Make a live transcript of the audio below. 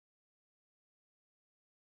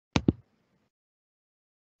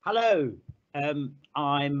Hello,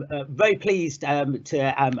 I'm very pleased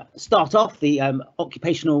to start off the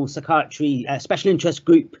Occupational Psychiatry Special Interest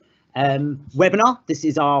Group webinar. This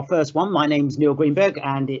is our first one. My name's Neil Greenberg,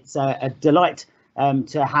 and it's a delight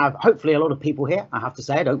to have hopefully a lot of people here. I have to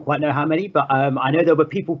say, I don't quite know how many, but I know there were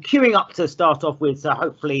people queuing up to start off with, so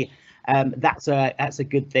hopefully that's a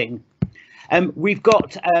good thing. We've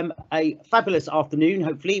got a fabulous afternoon.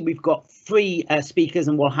 Hopefully we've got three speakers,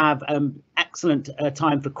 and we'll have excellent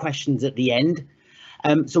time for questions at the end.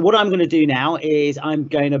 So what I'm going to do now is I'm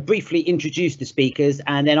going to briefly introduce the speakers,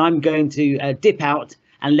 and then I'm going to dip out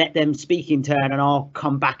and let them speak in turn, and I'll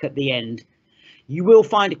come back at the end. You will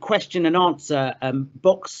find a question and answer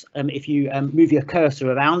box if you move your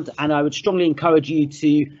cursor around, and I would strongly encourage you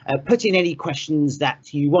to put in any questions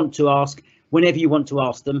that you want to ask whenever you want to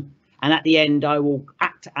ask them. And at the end, I will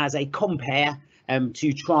act as a compare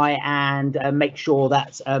to try and make sure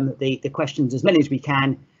that the questions, as many as we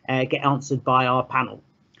can, get answered by our panel.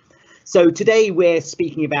 So today we're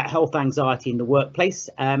speaking about health anxiety in the workplace,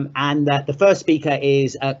 and the first speaker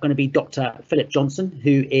is going to be Dr. Philip Johnson,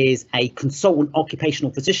 who is a consultant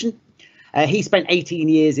occupational physician. He spent 18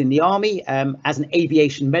 years in the Army as an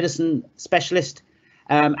aviation medicine specialist.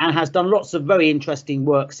 And has done lots of very interesting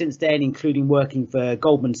work since then, including working for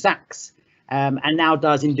Goldman Sachs, and now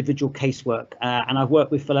does individual casework. And I've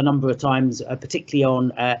worked with Phil a number of times, particularly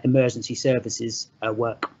on emergency services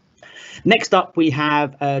work. Next up, we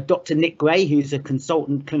have Dr. Nick Gray, who's a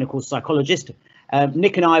consultant clinical psychologist.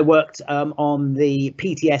 Nick and I worked on the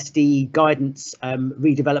PTSD guidance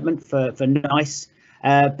redevelopment for NICE,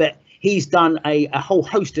 but he's done a whole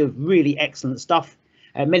host of really excellent stuff.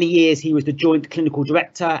 Many years he was the joint clinical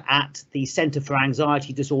director at the Centre for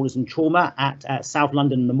Anxiety Disorders and Trauma at South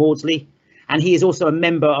London and the Maudsley, and he is also a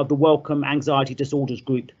member of the Wellcome Anxiety Disorders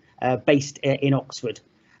Group based in Oxford.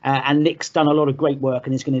 And Nick's done a lot of great work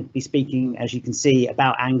and is going to be speaking, as you can see,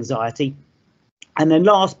 about anxiety. And then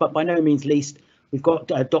last but by no means least, we've got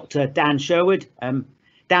Dr. Dan Sherwood.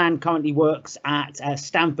 Dan currently works at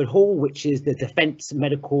Stamford Hall, which is the Defence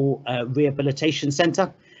Medical Rehabilitation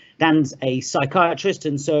Centre. Dan's a psychiatrist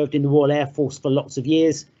and served in the Royal Air Force for lots of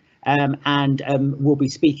years, and will be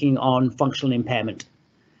speaking on functional impairment.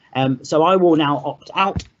 So I will now opt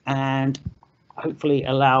out and hopefully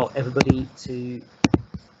allow everybody to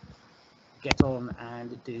get on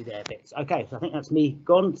and do their bits. Okay, so I think that's me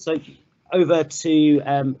gone. So over to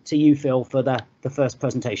you, Phil, for the first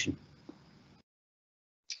presentation.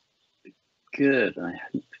 Good. I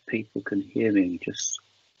hope people can hear me.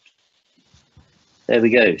 There we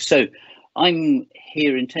go. So I'm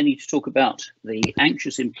here intending to talk about the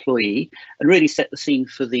anxious employee and really set the scene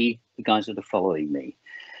for the guys that are following me.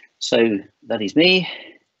 So that is me.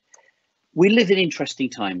 We live in interesting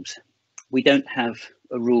times. We don't have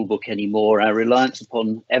a rule book anymore. Our reliance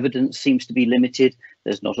upon evidence seems to be limited.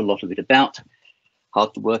 There's not a lot of it about.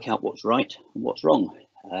 Hard to work out what's right and what's wrong.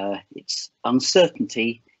 It's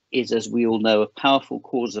uncertainty is, as we all know, a powerful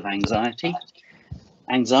cause of anxiety.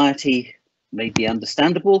 Anxiety may be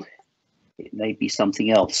understandable, it may be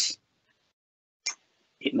something else,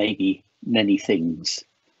 it may be many things.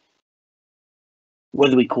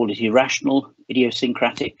 Whether we call it irrational,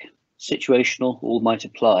 idiosyncratic, situational, all might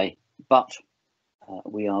apply, but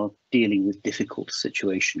we are dealing with difficult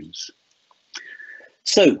situations.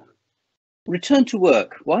 So, return to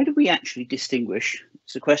work. Why do we actually distinguish?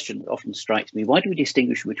 It's a question that often strikes me. Why do we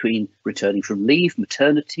distinguish between returning from leave,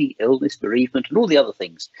 maternity, illness, bereavement, and all the other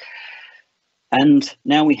things? And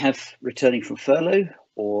now we have returning from furlough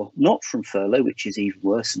or not from furlough, which is even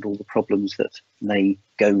worse, and all the problems that may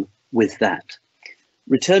go with that.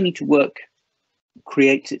 Returning to work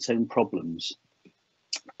creates its own problems,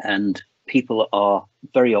 and people are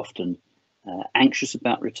very often anxious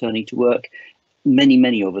about returning to work.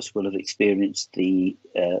 Many of us will have experienced the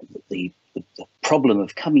problem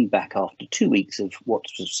of coming back after 2 weeks of what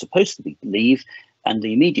was supposed to be leave, and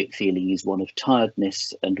the immediate feeling is one of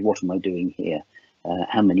tiredness and what am I doing here?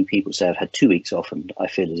 How many people say I've had 2 weeks off and I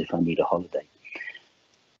feel as if I need a holiday?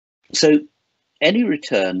 So any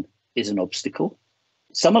return is an obstacle.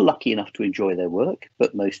 Some are lucky enough to enjoy their work,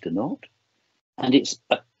 but most are not. And it's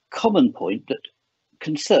a common point that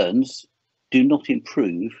concerns do not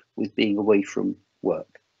improve with being away from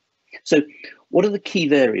work. So what are the key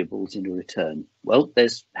variables in a return? Well,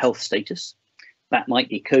 there's health status. That might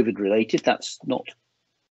be COVID related. That's not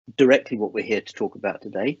directly what we're here to talk about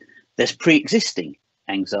today. There's pre-existing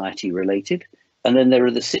anxiety related. And then there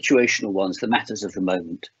are the situational ones, the matters of the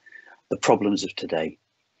moment, the problems of today.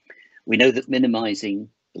 We know that minimizing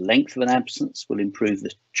the length of an absence will improve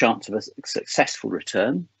the chance of a successful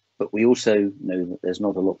return, but we also know that there's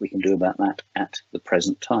not a lot we can do about that at the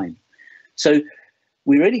present time. So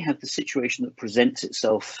we really have the situation that presents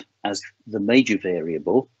itself as the major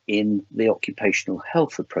variable in the occupational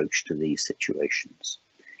health approach to these situations.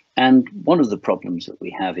 And one of the problems that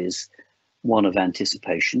we have is one of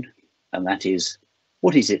anticipation, and that is,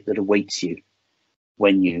 what is it that awaits you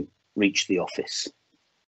when you reach the office?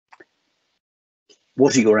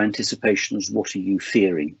 What are your anticipations? What are you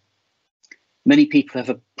fearing? Many people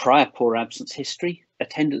have a prior poor absence history,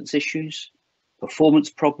 attendance issues, performance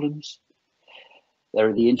problems. There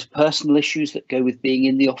are the interpersonal issues that go with being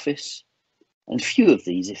in the office, and few of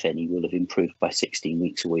these, if any, will have improved by 16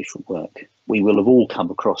 weeks away from work. We will have all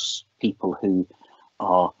come across people who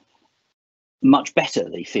are much better,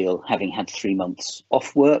 they feel, having had 3 months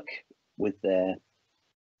off work with their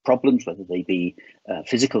problems, whether they be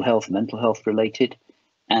physical health, mental health related,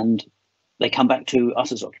 and they come back to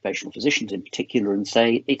us as occupational physicians in particular and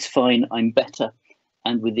say, it's fine, I'm better.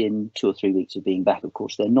 And within 2 or 3 weeks of being back, of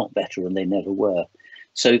course, they're not better and they never were.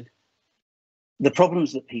 So the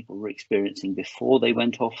problems that people were experiencing before they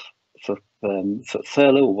went off for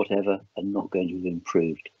furlough or whatever are not going to have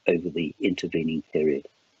improved over the intervening period.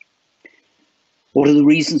 What are the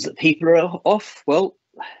reasons that people are off? Well,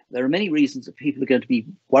 there are many reasons that people are going to be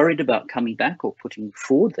worried about coming back or putting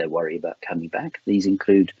forward their worry about coming back. These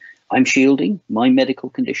include, I'm shielding my medical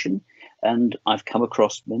condition, and I've come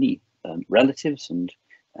across many relatives and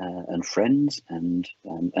friends and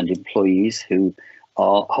employees who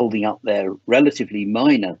are holding up their relatively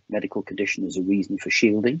minor medical condition as a reason for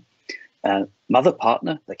shielding. Mother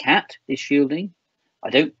partner, the cat, is shielding. I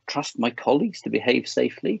don't trust my colleagues to behave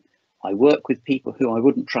safely. I work with people who I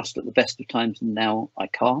wouldn't trust at the best of times, and now I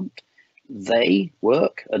can't. They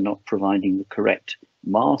work are not providing the correct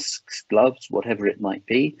masks, gloves, whatever it might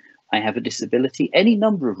be. I have a disability, any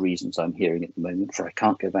number of reasons I'm hearing at the moment for I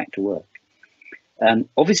can't go back to work.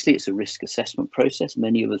 Obviously, it's a risk assessment process.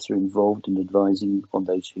 Many of us are involved in advising on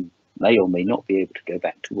those who may or may not be able to go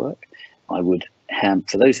back to work. I would,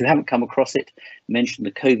 for those who haven't come across it, mention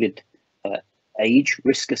the COVID age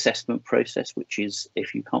risk assessment process, which is,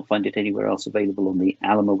 if you can't find it anywhere else, available on the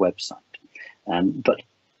Alma website. But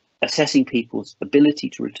assessing people's ability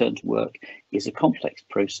to return to work is a complex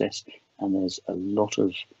process, and there's a lot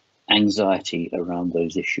of anxiety around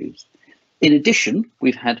those issues. In addition,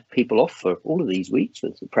 we've had people off for all of these weeks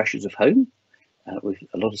with the pressures of home.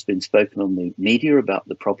 A lot has been spoken on the media about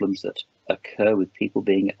the problems that occur with people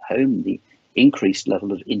being at home, the increased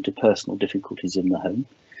level of interpersonal difficulties in the home.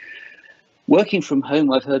 Working from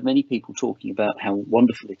home, I've heard many people talking about how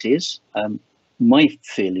wonderful it is. My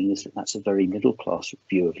feeling is that that's a very middle class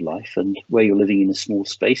view of life, and where you're living in a small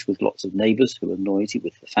space with lots of neighbours who are noisy,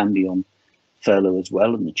 with the family on furlough as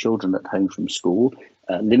well, and the children at home from school,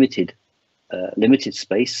 limited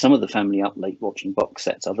space, some of the family up late watching box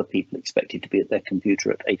sets, other people expected to be at their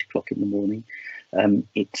computer at 8 o'clock in the morning.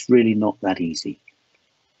 It's really not that easy.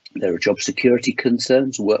 There are job security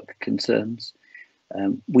concerns, work concerns.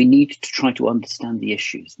 We need to try to understand the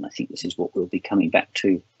issues, and I think this is what we'll be coming back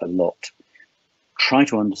to a lot. Try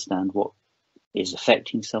to understand what is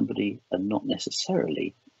affecting somebody and not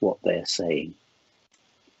necessarily what they're saying.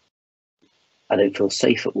 I don't feel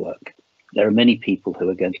safe at work. There are many people who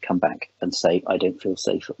are going to come back and say, I don't feel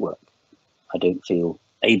safe at work. I don't feel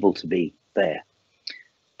able to be there.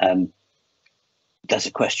 There's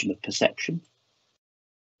a question of perception.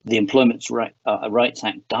 The Employment Rights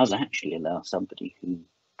Act does actually allow somebody who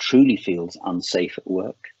truly feels unsafe at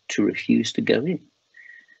work to refuse to go in.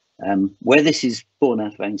 Where this is born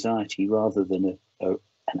out of anxiety rather than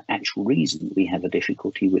an actual reason, we have a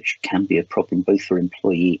difficulty which can be a problem both for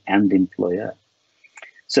employee and employer.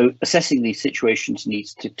 So assessing these situations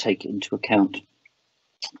needs to take into account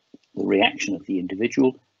the reaction of the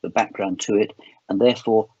individual, the background to it, and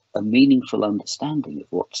therefore a meaningful understanding of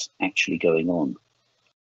what's actually going on.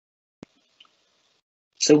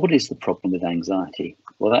 So what is the problem with anxiety?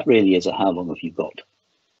 Well, that really is a how long have you got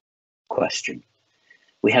question.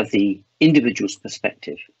 We have the individual's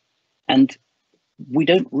perspective, and we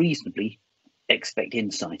don't reasonably expect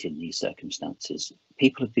insight in these circumstances.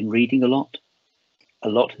 People have been reading a lot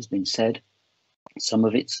has been said, some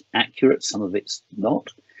of it's accurate, some of it's not,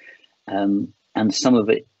 and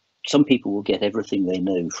some people will get everything they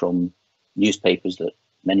know from newspapers that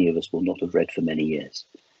many of us will not have read for many years.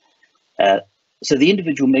 So the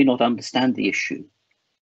individual may not understand the issue.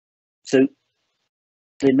 So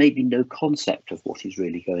there may be no concept of what is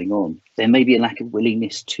really going on. There may be a lack of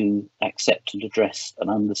willingness to accept and address and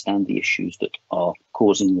understand the issues that are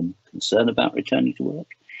causing them concern about returning to work.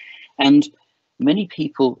 And many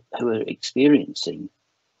people who are experiencing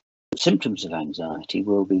symptoms of anxiety,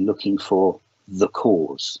 we'll be looking for the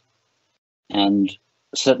cause. And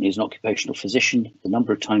certainly as an occupational physician, the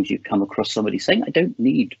number of times you come across somebody saying, I don't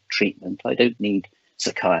need treatment, I don't need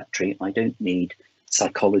psychiatry, I don't need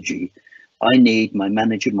psychology, I need my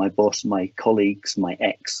manager, my boss, my colleagues, my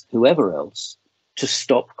ex, whoever else, to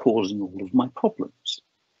stop causing all of my problems.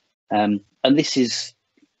 And this is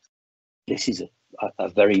a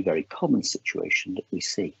very, very common situation that we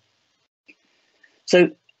see. So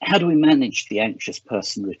how do we manage the anxious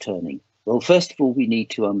person returning? Well, first of all, we need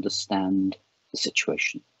to understand the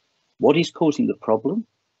situation. What is causing the problem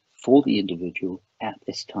for the individual at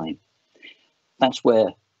this time? That's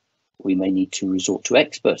where we may need to resort to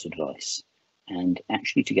expert advice and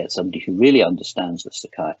actually to get somebody who really understands the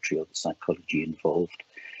psychiatry or the psychology involved.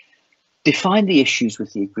 Define the issues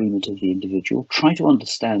with the agreement of the individual. Try to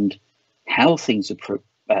understand how things are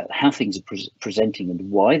presenting and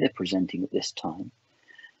why they're presenting at this time.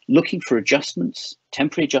 Looking for adjustments.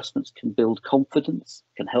 Temporary adjustments can build confidence,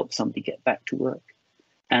 can help somebody get back to work,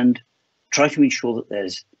 and try to ensure that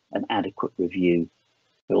there's an adequate review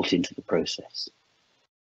built into the process.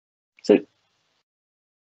 So,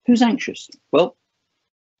 who's anxious? Well,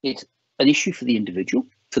 it's an issue for the individual,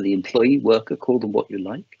 for the employee, worker, call them what you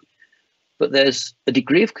like. But there's a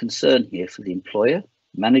degree of concern here for the employer,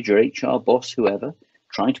 manager, HR, boss, whoever,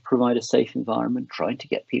 trying to provide a safe environment, trying to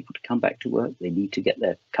get people to come back to work. They need to get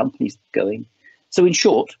their companies going. So in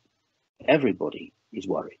short, everybody is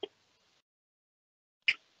worried.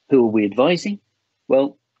 Who are we advising?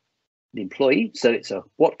 Well, the employee. So it's a,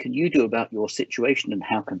 what can you do about your situation and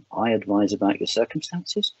how can I advise about your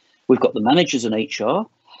circumstances? We've got the managers and HR.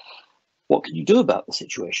 What can you do about the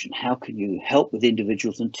situation? How can you help with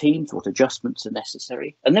individuals and teams? What adjustments are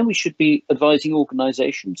necessary? And then we should be advising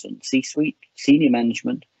organizations and C-suite, senior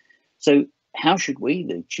management. So how should we,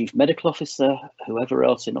 the chief medical officer, whoever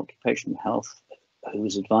else in occupational health who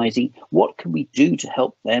is advising, what can we do to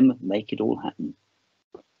help them make it all happen?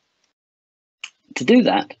 To do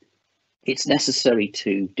that, it's necessary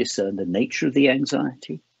to discern the nature of the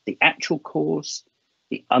anxiety, the actual cause,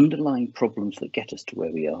 the underlying problems that get us to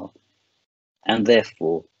where we are, and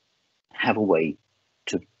therefore have a way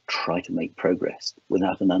to try to make progress.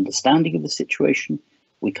 Without an understanding of the situation,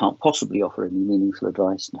 we can't possibly offer any meaningful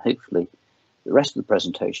advice, and hopefully the rest of the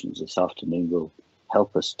presentations this afternoon will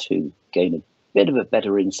help us to gain a bit of a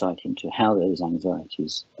better insight into how those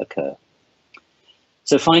anxieties occur.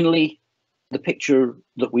 So finally, the picture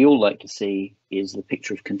that we all like to see is the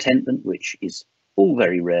picture of contentment, which is all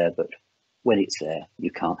very rare, but when it's there,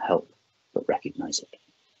 you can't help but recognize it.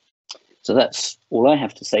 So that's all I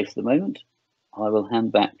have to say for the moment. I will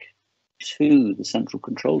hand back to the central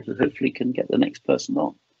control who hopefully can get the next person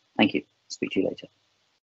on. Thank you. Speak to you later.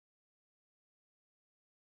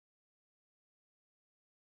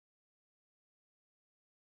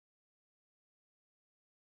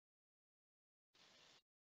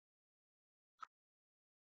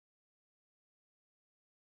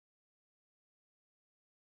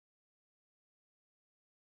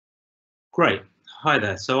 Great. Hi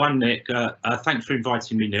there. So I'm Nick. Thanks for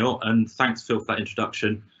inviting me, Neil, and thanks, Phil, for that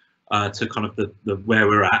introduction to kind of the where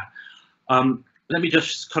we're at. Let me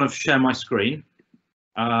just kind of share my screen.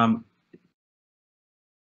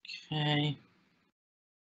 Okay.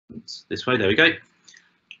 It's this way. There we go.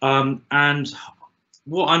 And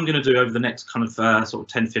what I'm going to do over the next kind of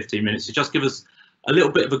sort of 10-15 minutes is just give us a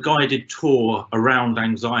little bit of a guided tour around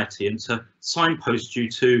anxiety and to signpost you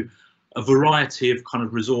to a variety of kind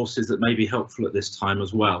of resources that may be helpful at this time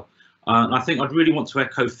as well. And I think I'd really want to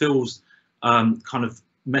echo Phil's kind of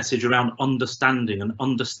message around understanding and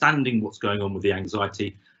understanding what's going on with the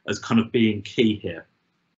anxiety as kind of being key here.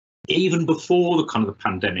 Even before the kind of the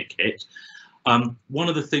pandemic hit, one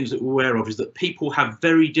of the things that we're aware of is that people have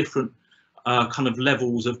very different kind of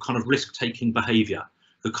levels of kind of risk-taking behaviour,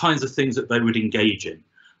 the kinds of things that they would engage in,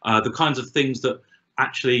 the kinds of things that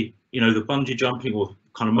actually, you know, the bungee jumping or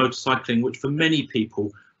kind of motorcycling, which for many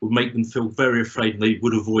people would make them feel very afraid and they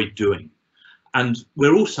would avoid doing. And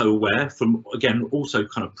we're also aware from, again, also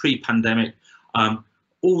kind of pre-pandemic,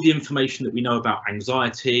 all the information that we know about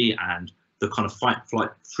anxiety and the kind of fight, flight,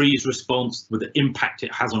 freeze response, with the impact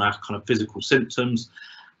it has on our kind of physical symptoms.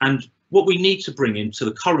 And what we need to bring into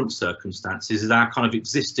the current circumstances is our kind of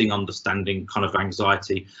existing understanding kind of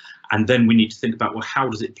anxiety. And then we need to think about, well, how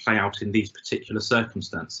does it play out in these particular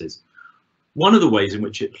circumstances? One of the ways in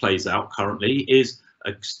which it plays out currently is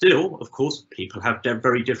still, of course, people have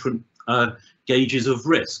very different gauges of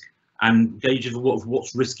risk and gauges of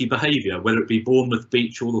what's risky behaviour, whether it be Bournemouth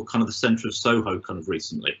Beach or the kind of the centre of Soho kind of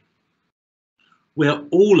recently. We're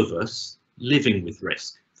all of us living with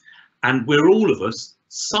risk, and we're all of us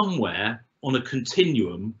somewhere on a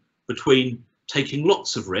continuum between taking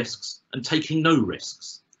lots of risks and taking no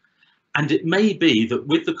risks. And it may be that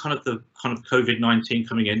with the kind of COVID-19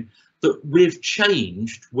 coming in, that we've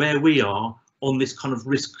changed where we are on this kind of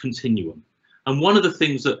risk continuum. And one of the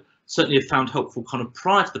things that certainly have found helpful kind of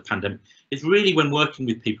prior to the pandemic is really, when working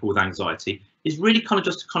with people with anxiety, is really kind of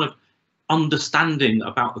just kind of understanding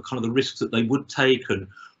about the kind of the risks that they would take, and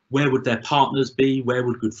where would their partners be, where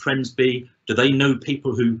would good friends be, do they know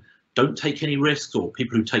people who don't take any risks or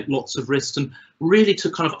people who take lots of risks, and really to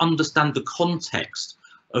kind of understand the context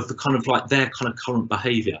of the kind of like their kind of current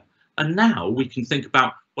behaviour. And now we can think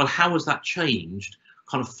about, well, how has that changed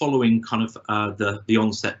kind of following kind of the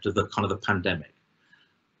onset of the kind of the pandemic.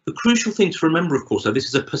 The crucial thing to remember, of course, so this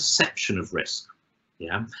is a perception of risk,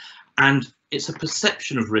 yeah, and it's a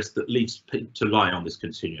perception of risk that leads people to lie on this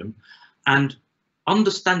continuum, and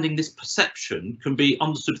understanding this perception can be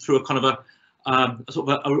understood through a kind of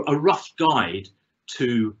a rough guide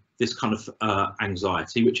to this kind of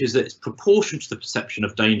anxiety, which is that it's proportional to the perception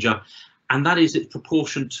of danger, and that is it's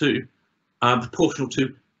proportional to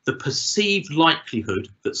the perceived likelihood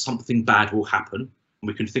that something bad will happen. And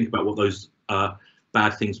we can think about what those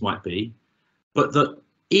bad things might be, but that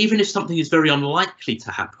even if something is very unlikely to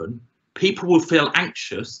happen, people will feel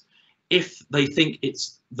anxious if they think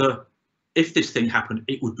if this thing happened,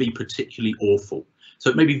 it would be particularly awful. So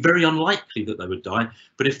it may be very unlikely that they would die,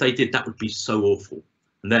 but if they did, that would be so awful,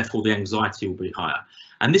 and therefore the anxiety will be higher.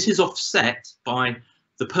 And this is offset by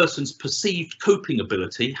the person's perceived coping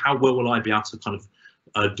ability. How well will I be able to kind of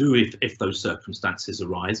do if those circumstances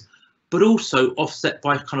arise, but also offset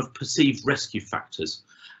by kind of perceived rescue factors.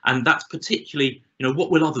 And that's particularly, you know,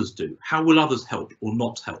 what will others do? How will others help or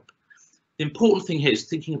not help? The important thing here is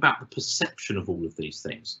thinking about the perception of all of these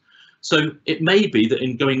things. So it may be that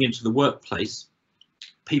in going into the workplace,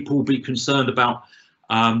 people will be concerned about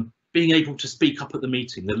being able to speak up at the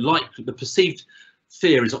meeting. The perceived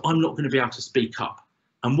fear is that I'm not going to be able to speak up.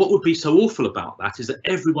 And what would be so awful about that is that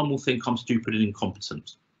everyone will think I'm stupid and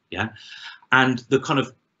incompetent. Yeah. And the kind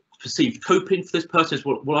of perceived coping for this person is,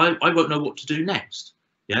 well, I won't know what to do next.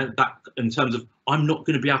 Yeah. That in terms of I'm not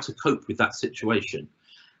going to be able to cope with that situation.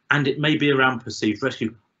 And it may be around perceived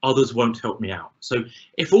rescue. Others won't help me out. So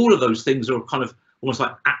if all of those things are kind of almost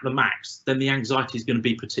like at the max, then the anxiety is going to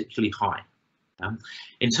be particularly high.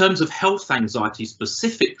 In terms of health anxiety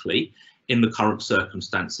specifically in the current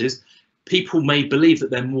circumstances, people may believe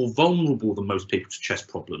that they're more vulnerable than most people to chest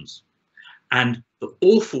problems. And the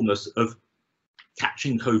awfulness of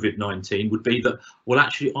catching COVID-19 would be that, well,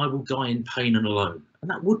 actually, I will die in pain and alone. And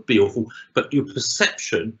that would be awful. But your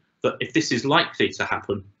perception that if this is likely to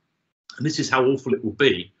happen, and this is how awful it will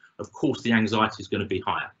be, of course, the anxiety is going to be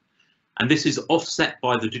higher. And this is offset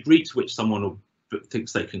by the degree to which someone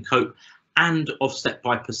thinks they can cope, and offset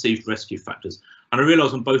by perceived rescue factors. And I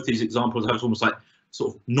realise on both these examples, I was almost like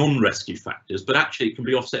sort of non-rescue factors, but actually it can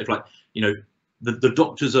be offset of like, you know, the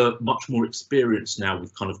doctors are much more experienced now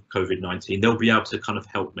with kind of COVID-19. They'll be able to kind of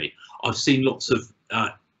help me. I've seen lots of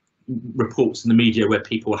reports in the media where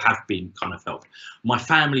people have been kind of helped. My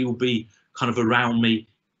family will be kind of around me,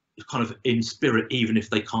 kind of in spirit, even if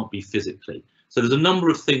they can't be physically. So there's a number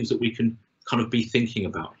of things that we can kind of be thinking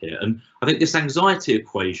about here. And I think this anxiety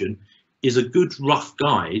equation is a good rough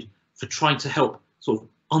guide for trying to help sort of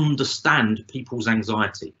understand people's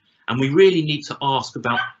anxiety. And we really need to ask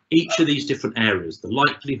about each of these different areas: the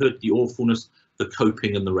likelihood, the awfulness, the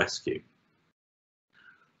coping, and the rescue.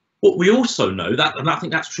 What we also know, and I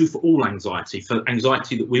think that's true for all anxiety, for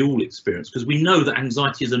anxiety that we all experience, because we know that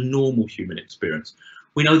anxiety is a normal human experience.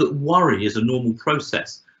 We know that worry is a normal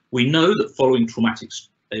process. We know that following traumatic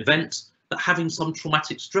events, that having some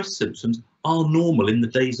traumatic stress symptoms are normal in the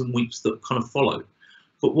days and weeks that kind of follow.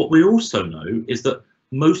 But what we also know is that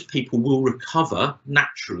most people will recover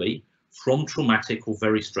naturally from traumatic or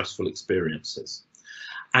very stressful experiences.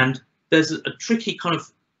 And there's a tricky kind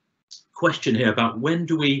of question here about when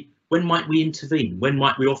might we intervene? When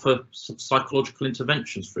might we offer psychological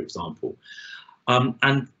interventions, for example?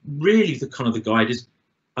 And really the guide is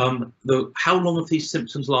how long have these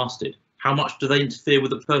symptoms lasted? How much do they interfere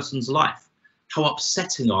with a person's life? How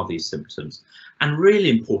upsetting are these symptoms? And really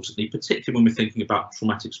importantly, particularly when we're thinking about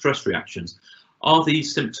traumatic stress reactions, are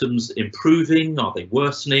these symptoms improving? Are they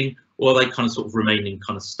worsening? Or are they kind of sort of remaining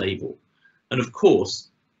kind of stable? And of course,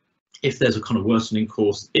 if there's a kind of worsening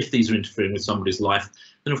course, if these are interfering with somebody's life,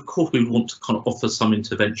 then of course we would want to kind of offer some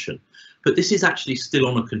intervention. But this is actually still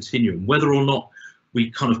on a continuum. Whether or not we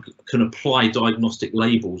kind of can apply diagnostic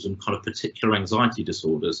labels and kind of particular anxiety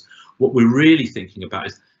disorders, what we're really thinking about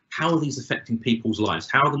is how are these affecting people's lives?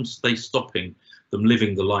 How are they stopping them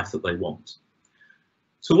living the life that they want?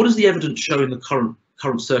 So what does the evidence show in the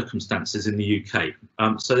current circumstances in the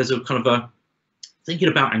UK? So there's a kind of a thinking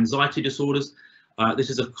about anxiety disorders. This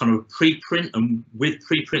is a kind of preprint, and with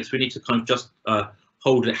preprints we need to kind of just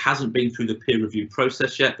hold it hasn't been through the peer review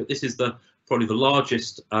process yet, but this is probably the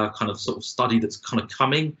largest kind of sort of study that's kind of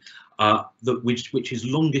coming, which is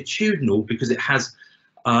longitudinal because it has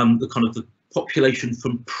the population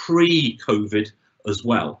from pre-COVID as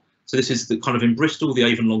well. So this is the kind of in Bristol, the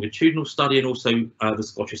Avon longitudinal study, and also the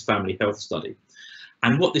Scottish Family Health Study.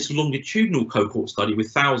 And what this longitudinal cohort study,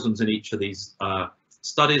 with thousands in each of these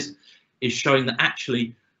studies, is showing that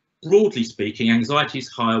actually, broadly speaking, anxiety is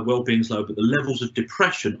higher, well-being is lower, but the levels of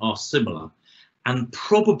depression are similar. And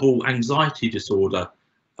probable anxiety disorder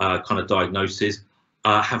kind of diagnoses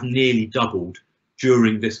have nearly doubled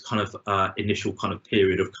during this kind of initial kind of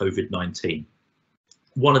period of COVID-19.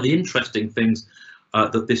 One of the interesting things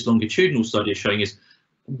that this longitudinal study is showing is,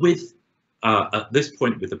 with at this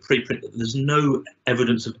point with the preprint, that there's no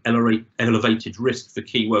evidence of elevated risk for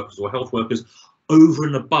key workers or health workers over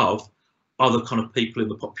and above other kind of people in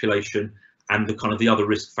the population, and the kind of the other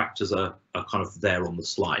risk factors are kind of there on the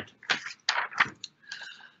slide.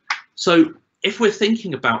 So if we're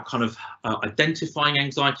thinking about kind of identifying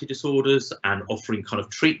anxiety disorders and offering kind of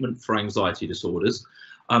treatment for anxiety disorders,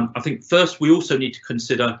 I think first we also need to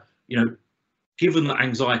consider, given that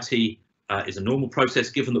anxiety is a normal process,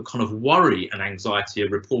 given that kind of worry and anxiety are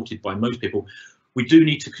reported by most people, we do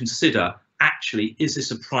need to consider, actually, is this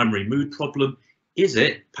a primary mood problem? Is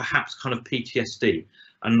it perhaps kind of PTSD?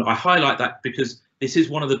 And I highlight that because this is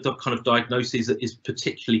one of the kind of diagnoses that is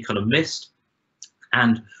particularly kind of missed,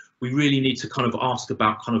 and we really need to kind of ask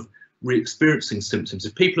about kind of re-experiencing symptoms.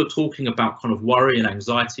 If people are talking about kind of worry and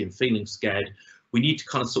anxiety and feeling scared, we need to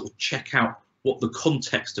kind of sort of check out what the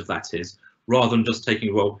context of that is, rather than just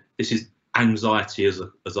taking, well, this is anxiety as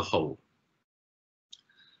a whole.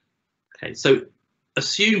 Okay, so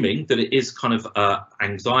assuming that it is kind of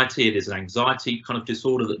anxiety, it is an anxiety kind of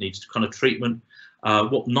disorder that needs kind of treatment,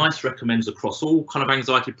 what NICE recommends across all kind of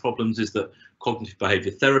anxiety problems is that cognitive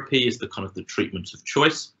behaviour therapy is the kind of the treatment of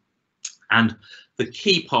choice. And the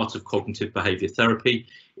key part of cognitive behaviour therapy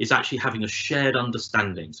is actually having a shared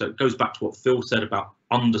understanding. So it goes back to what Phil said about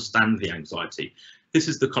understand the anxiety. This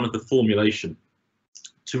is the kind of the formulation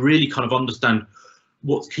to really kind of understand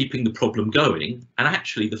what's keeping the problem going. And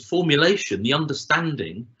actually the formulation, the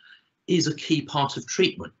understanding, is a key part of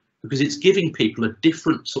treatment, because it's giving people a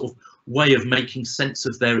different sort of way of making sense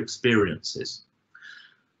of their experiences.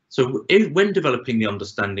 So when developing the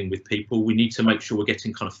understanding with people, we need to make sure we're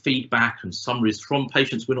getting kind of feedback and summaries from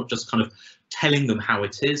patients. We're not just kind of telling them how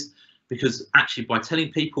it is, because actually by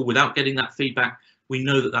telling people without getting that feedback, we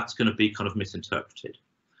know that that's going to be kind of misinterpreted.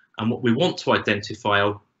 And what we want to identify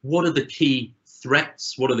are, what are the key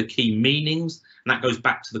threats, what are the key meanings, and that goes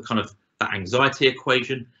back to the kind of that anxiety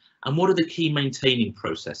equation, and what are the key maintaining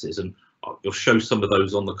processes, and I'll show some of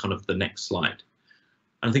those on the kind of the next slide.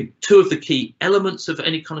 And I think two of the key elements of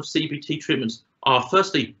any kind of CBT treatments are,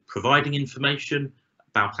 firstly, providing information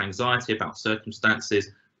about anxiety, about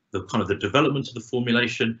circumstances, the kind of the development of the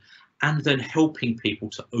formulation, and then helping people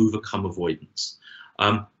to overcome avoidance.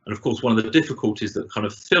 And of course, one of the difficulties that kind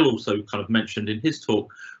of Phil also kind of mentioned in his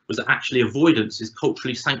talk was that actually avoidance is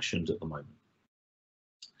culturally sanctioned at the moment.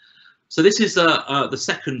 So this is the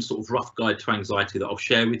second sort of rough guide to anxiety that I'll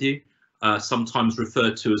share with you, sometimes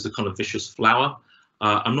referred to as the kind of vicious flower.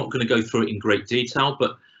 I'm not going to go through it in great detail,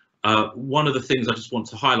 but one of the things I just want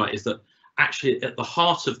to highlight is that actually at the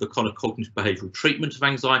heart of the kind of cognitive behavioural treatment of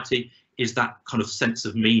anxiety is that kind of sense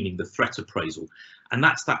of meaning, the threat appraisal. And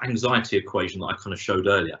that's that anxiety equation that I kind of showed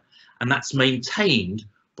earlier. And that's maintained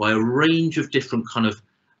by a range of different kind of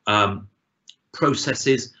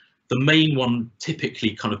processes. The main one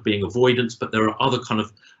typically kind of being avoidance, but there are other kind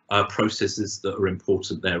of processes that are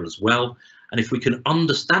important there as well. And if we can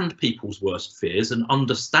understand people's worst fears and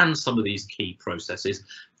understand some of these key processes,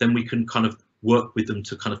 then we can kind of work with them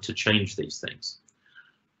to kind of to change these things.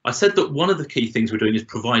 I said that one of the key things we're doing is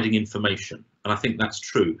providing information, and I think that's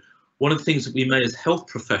true. One of the things that we may as health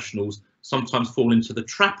professionals sometimes fall into the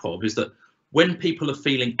trap of is that when people are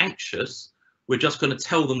feeling anxious, we're just going to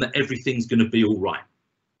tell them that everything's going to be all right.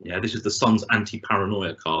 Yeah, this is the Sun's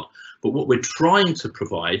anti-paranoia card. But what we're trying to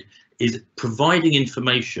provide is providing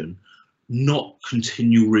information, not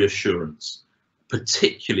continual reassurance,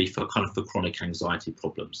 particularly for kind of the chronic anxiety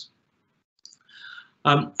problems.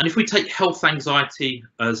 And if we take health anxiety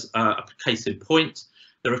as a case in point,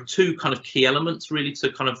 there are two kind of key elements really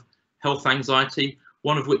to kind of health anxiety,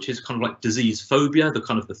 one of which is kind of like disease phobia, the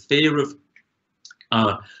kind of the fear of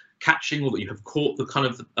catching, or that you have caught the kind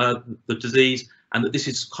of the disease, and that this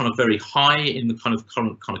is kind of very high in the kind of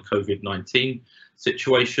current kind of COVID-19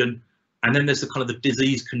 situation. And then there's the kind of the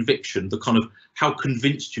disease conviction, the kind of how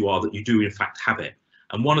convinced you are that you do in fact have it.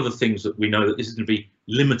 And one of the things that we know that this is going to be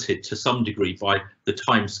limited to some degree by the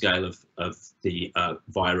timescale of the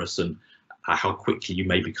virus, and how quickly you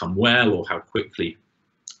may become well, or how quickly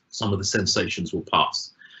some of the sensations will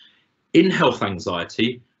pass. In health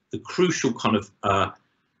anxiety, the crucial kind of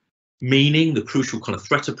meaning, the crucial kind of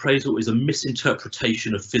threat appraisal is a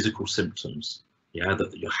misinterpretation of physical symptoms. Yeah,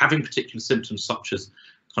 that you're having particular symptoms such as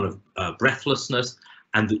kind of breathlessness,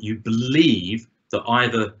 and that you believe that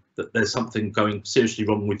either that there's something going seriously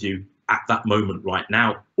wrong with you at that moment right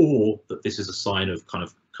now, or that this is a sign of kind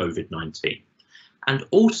of COVID-19. And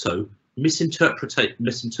also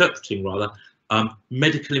misinterpreting rather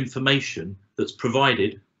medical information that's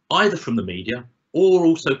provided either from the media or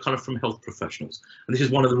also kind of from health professionals. And this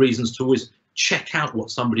is one of the reasons to always check out what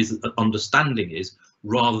somebody's understanding is,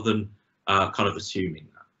 rather than kind of assuming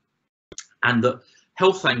that. And that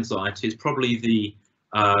health anxiety is probably the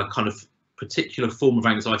kind of particular form of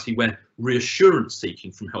anxiety where reassurance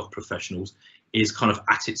seeking from health professionals is kind of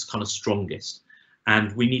at its kind of strongest.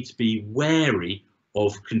 And we need to be wary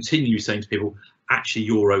of continually saying to people, actually,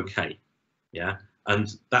 you're okay. Yeah,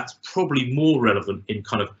 and that's probably more relevant in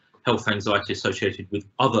kind of health anxiety associated with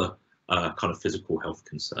other kind of physical health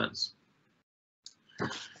concerns.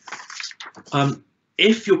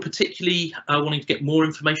 If you're particularly wanting to get more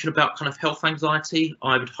information about kind of health anxiety,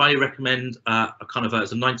 I would highly recommend it's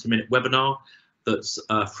a 90-minute webinar that's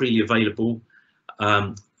freely available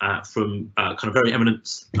from kind of very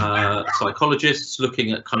eminent psychologists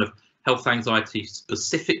looking at kind of health anxiety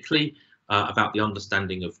specifically, about the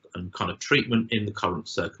understanding of and kind of treatment in the current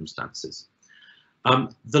circumstances.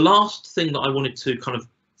 The last thing that I wanted to kind of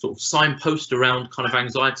sort of signpost around kind of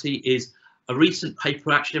anxiety is a recent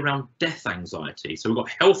paper actually around death anxiety. So we've got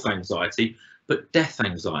health anxiety, but death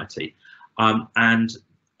anxiety. And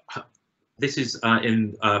this is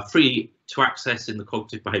in free to access in the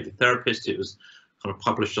Cognitive Behaviour Therapist. It was kind of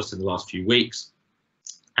published just in the last few weeks.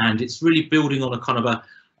 And it's really building on a kind of a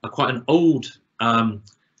quite an old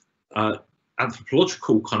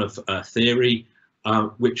anthropological kind of theory,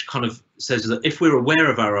 which kind of says that if we're aware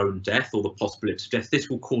of our own death or the possibility of death, this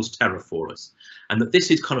will cause terror for us, and that this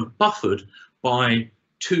is kind of buffered by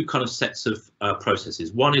two kind of sets of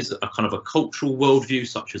processes. One is a kind of a cultural worldview,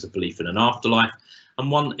 such as a belief in an afterlife,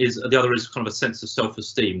 and the other is kind of a sense of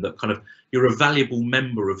self-esteem, that kind of you're a valuable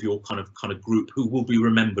member of your kind of group who will be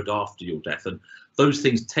remembered after your death, and those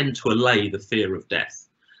things tend to allay the fear of death.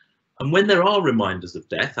 And when there are reminders of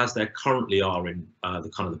death, as there currently are in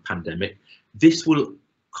the kind of the pandemic, this will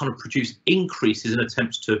kind of produce increases in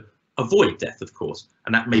attempts to avoid death, of course,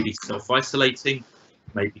 and that may be self-isolating,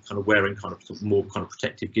 maybe kind of wearing kind of more kind of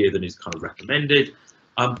protective gear than is kind of recommended,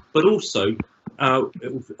 but also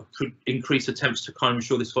it will increase attempts to kind of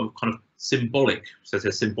ensure this kind of symbolic, says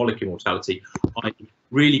there's symbolic immortality, i.e.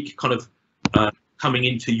 really kind of coming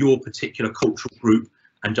into your particular cultural group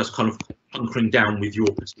and just kind of hunkering down with your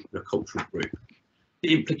particular cultural group.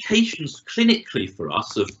 The implications clinically for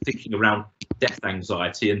us of thinking around death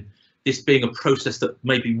anxiety, and this being a process that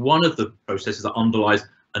may be one of the processes that underlies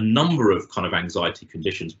a number of kind of anxiety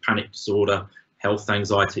conditions, panic disorder, health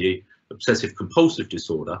anxiety, obsessive compulsive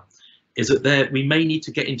disorder, is that we may need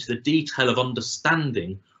to get into the detail of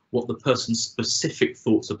understanding what the person's specific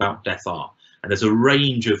thoughts about death are. And there's a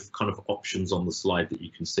range of kind of options on the slide that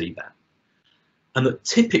you can see there. And that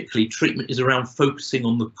typically treatment is around focusing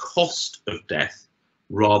on the cost of death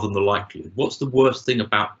rather than the likelihood. What's the worst thing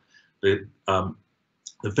about the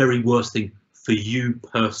very worst thing for you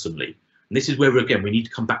personally? And this is where, again, we need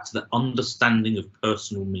to come back to the understanding of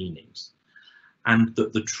personal meanings. And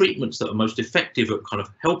that the treatments that are most effective at kind of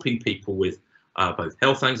helping people with both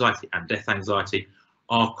health anxiety and death anxiety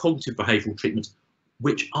are cognitive behavioural treatments,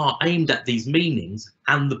 which are aimed at these meanings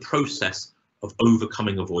and the process of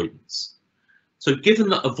overcoming avoidance. So given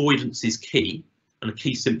that avoidance is key and a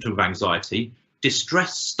key symptom of anxiety,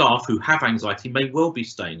 distressed staff who have anxiety may well be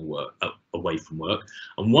staying away from work.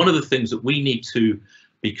 And one of the things that we need to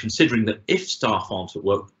be considering, that if staff aren't at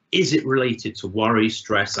work, is it related to worry,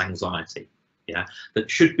 stress, anxiety? Yeah, that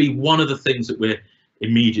should be one of the things that we're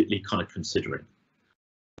immediately kind of considering.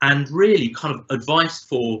 And really kind of advice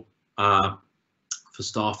for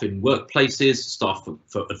staff in workplaces, staff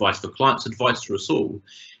for advice for clients, advice for us all,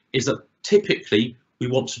 is that typically we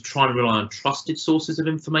want to try and rely on trusted sources of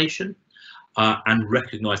information and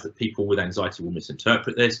recognise that people with anxiety will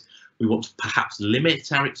misinterpret this. We want to perhaps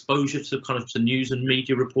limit our exposure to news and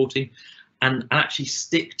media reporting, and actually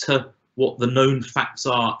stick to what the known facts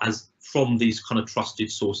are as from these kind of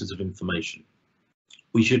trusted sources of information.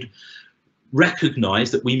 We should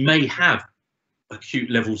recognise that we may have acute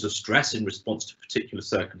levels of stress in response to particular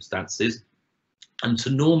circumstances, and to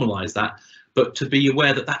normalise that, but to be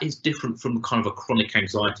aware that that is different from kind of a chronic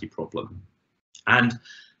anxiety problem. And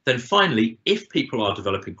then finally, if people are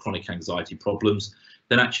developing chronic anxiety problems,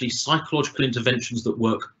 then actually psychological interventions that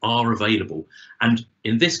work are available. And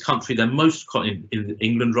in this country, they're in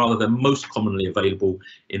England rather, they're most commonly available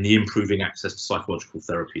in the Improving Access to Psychological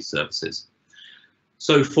Therapy services.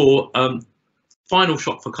 So for final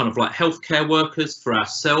shot for kind of like healthcare workers, for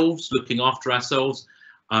ourselves, looking after ourselves,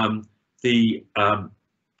 the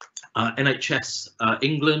NHS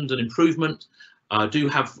England and Improvement do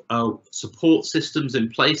have support systems in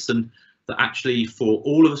place, and that actually for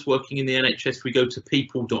all of us working in the NHS, we go to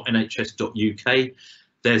people.nhs.uk.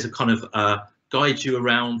 There's a kind of guide you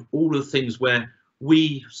around all of the things where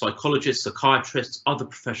we, psychologists, psychiatrists, other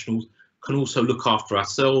professionals, can also look after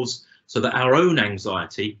ourselves so that our own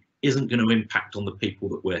anxiety isn't going to impact on the people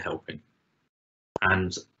that we're helping.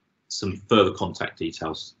 And some further contact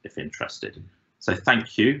details if interested. So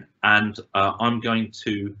thank you, and I'm going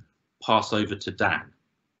to pass over to Dan.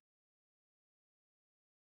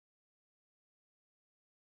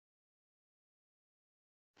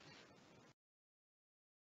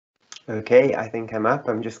 Okay, I think I'm up.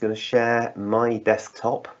 I'm just going to share my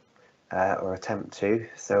desktop, or attempt to,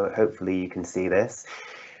 so hopefully you can see this.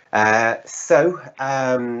 I'm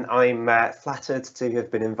flattered to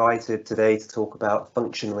have been invited today to talk about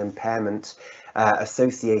functional impairment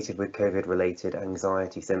associated with COVID-related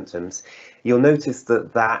anxiety symptoms. You'll notice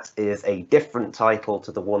that that is a different title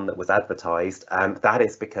to the one that was advertised. That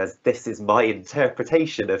is because this is my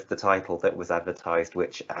interpretation of the title that was advertised,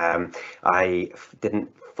 which I didn't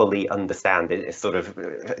fully understand. It sort of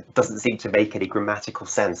doesn't seem to make any grammatical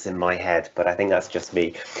sense in my head, but I think that's just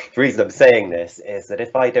me. The reason I'm saying this is that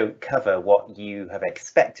if I don't cover what you have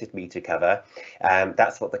expected me to cover,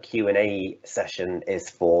 that's what the Q&A session is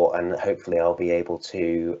for, and hopefully I'll be able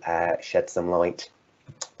to shed some light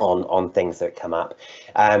on things that come up.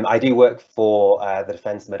 I do work for the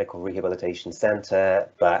Defence Medical Rehabilitation Centre,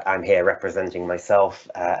 but I'm here representing myself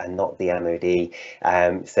and not the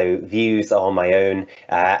MOD. So views are my own,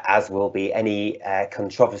 as will be any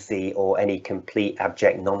controversy or any complete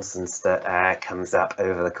abject nonsense that comes up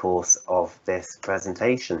over the course of this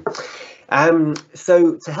presentation.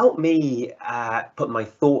 So to help me put my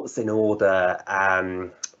thoughts in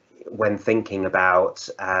order when thinking about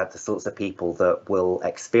the sorts of people that will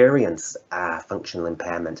experience functional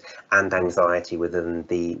impairment and anxiety within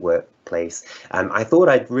the workplace, I thought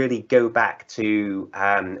I'd really go back to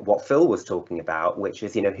what Phil was talking about, which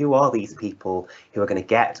is, who are these people who are going to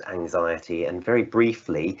get anxiety? And very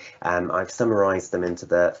briefly, I've summarised them into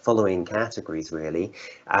the following categories, really.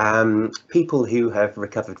 People who have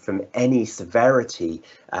recovered from any severity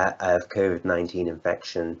of COVID-19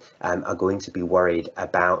 infection are going to be worried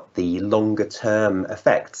about the longer term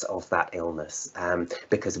effects of that illness,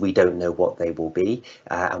 because we don't know what they will be,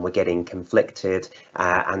 and we're getting conflicted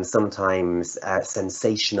and sometimes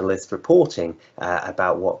sensationalist reporting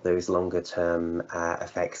about what those longer term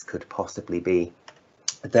effects could possibly be.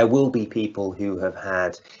 There will be people who have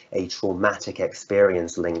had a traumatic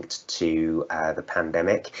experience linked to the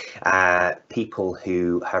pandemic, people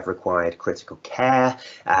who have required critical care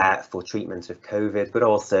for treatment of COVID, but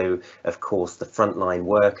also, of course, the frontline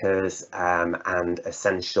workers and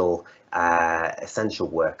essential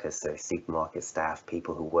workers, so supermarket staff,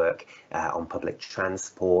 people who work on public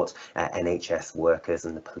transport, NHS workers,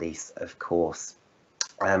 and the police, of course.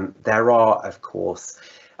 There are, of course,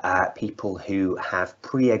 people who have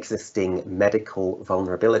pre-existing medical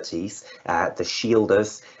vulnerabilities, the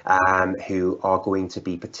shielders, who are going to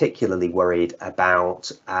be particularly worried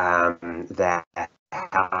about their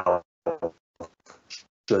health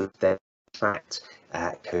should they contract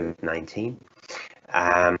COVID-19.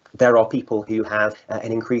 There are people who have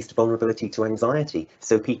an increased vulnerability to anxiety,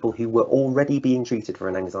 so people who were already being treated for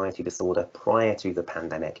an anxiety disorder prior to the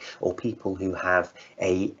pandemic, or people who have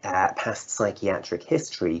a past psychiatric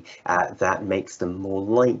history that makes them more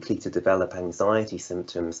likely to develop anxiety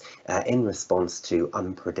symptoms in response to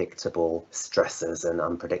unpredictable stressors and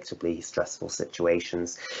unpredictably stressful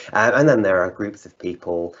situations. And then there are groups of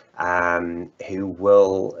people who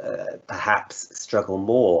will perhaps struggle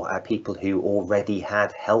more, people who already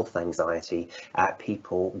had health anxiety,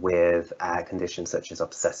 people with conditions such as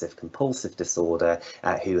obsessive compulsive disorder,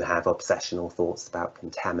 who have obsessional thoughts about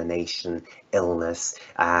contamination, illness.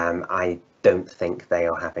 I don't think they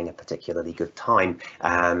are having a particularly good time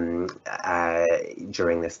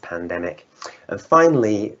during this pandemic. And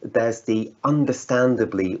finally, there's the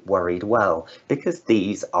understandably worried well, because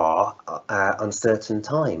these are uncertain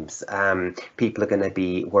times. People are going to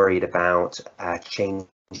be worried about changing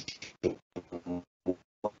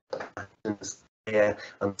patterns,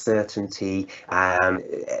 uncertainty,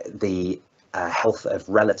 the health of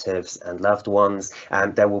relatives and loved ones.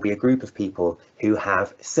 There will be a group of people who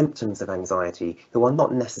have symptoms of anxiety who are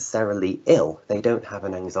not necessarily ill. They don't have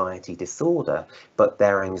an anxiety disorder, but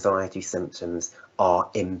their anxiety symptoms are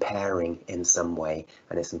impairing in some way,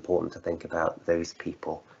 and it's important to think about those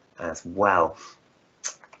people as well.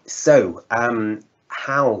 So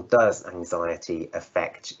how does anxiety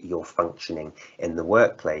affect your functioning in the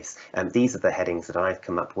workplace? These are the headings that I've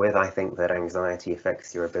come up with. I think that anxiety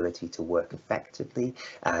affects your ability to work effectively.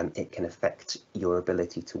 It can affect your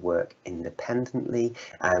ability to work independently.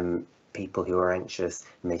 People who are anxious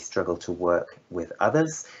may struggle to work with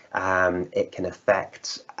others. It can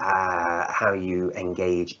affect how you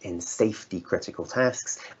engage in safety critical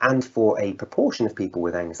tasks, and for a proportion of people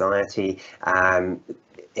with anxiety,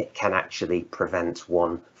 it can actually prevent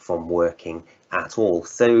one from working at all.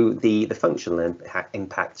 So the functional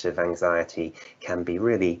impact of anxiety can be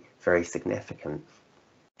really very significant.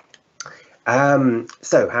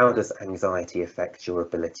 So how does anxiety affect your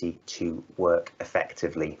ability to work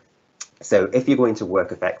effectively? So if you're going to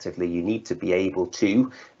work effectively, you need to be able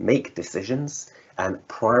to make decisions and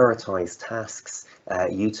prioritize tasks,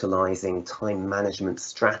 utilizing time management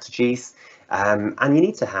strategies, and you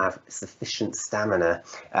need to have sufficient stamina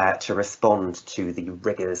to respond to the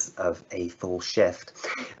rigors of a full shift.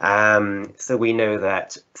 So we know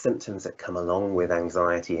that symptoms that come along with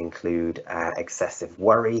anxiety include excessive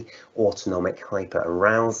worry, autonomic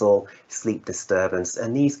hyperarousal, sleep disturbance,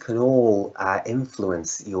 and these can all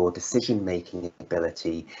influence your decision-making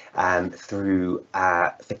ability through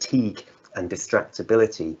fatigue and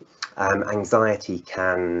distractibility. Anxiety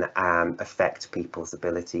can affect people's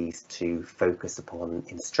abilities to focus upon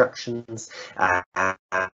instructions, and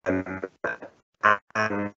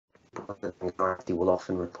anxiety will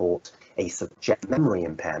often report a subject memory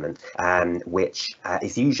impairment, which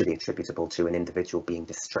is usually attributable to an individual being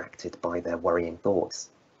distracted by their worrying thoughts.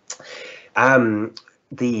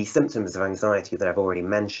 The symptoms of anxiety that I've already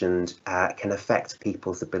mentioned can affect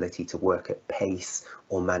people's ability to work at pace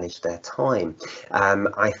or manage their time.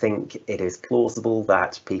 I think it is plausible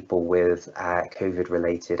that people with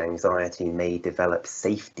COVID-related anxiety may develop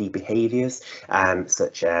safety behaviours,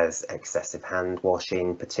 such as excessive hand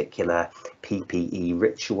washing, particular PPE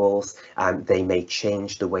rituals. They may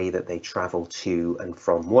change the way that they travel to and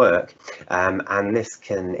from work, and this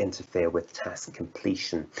can interfere with task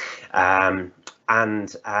completion.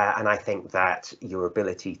 And I think that your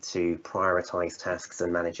ability to prioritize tasks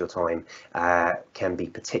and manage your time can be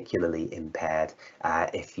particularly impaired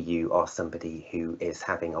if you are somebody who is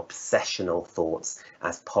having obsessional thoughts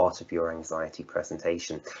as part of your anxiety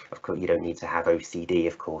presentation. Of course, you don't need to have OCD,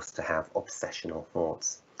 of course, to have obsessional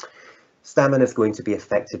thoughts. Stamina is going to be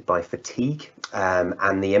affected by fatigue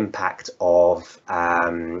and the impact of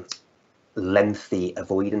lengthy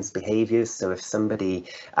avoidance behaviours. So if somebody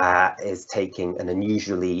is taking an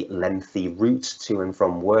unusually lengthy route to and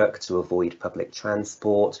from work to avoid public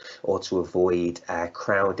transport or to avoid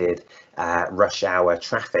crowded rush hour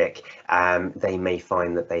traffic, they may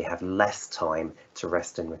find that they have less time to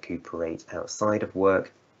rest and recuperate outside of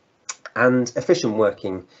work. And efficient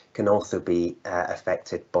working can also be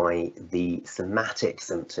affected by the somatic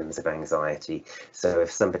symptoms of anxiety. So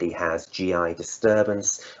if somebody has GI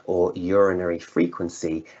disturbance or urinary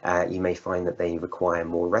frequency, you may find that they require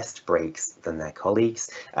more rest breaks than their colleagues,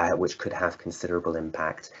 which could have considerable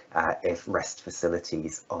impact if rest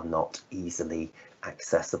facilities are not easily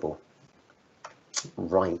accessible.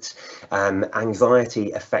 Right,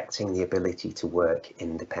 anxiety affecting the ability to work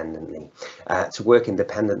independently. To work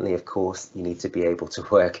independently, of course, you need to be able to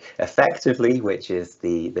work effectively, which is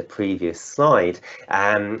the previous slide,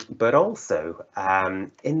 but also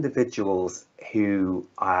individuals who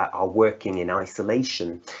are working in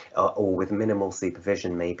isolation or with minimal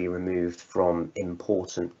supervision may be removed from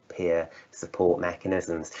important peer support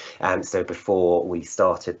mechanisms. So before we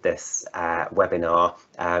started this webinar,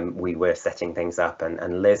 we were setting things up,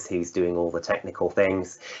 and Liz, who's doing all the technical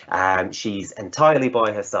things, she's entirely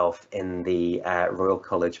by herself in the Royal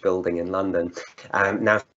College building in London.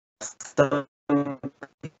 Now, some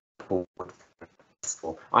people would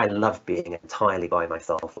stressful. I love being entirely by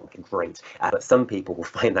myself, great, but some people will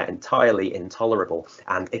find that entirely intolerable.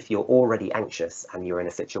 And if you're already anxious and you're in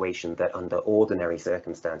a situation that under ordinary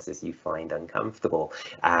circumstances you find uncomfortable,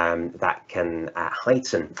 that can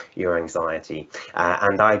heighten your anxiety.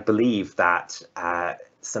 And I believe that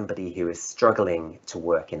somebody who is struggling to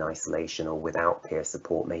work in isolation or without peer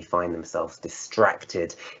support may find themselves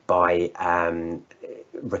distracted by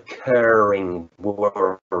recurring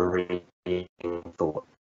worrying thoughts,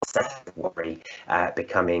 worry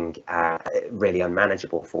becoming really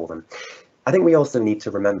unmanageable for them. I think we also need to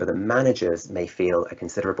remember that managers may feel a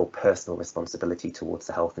considerable personal responsibility towards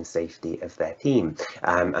the health and safety of their team,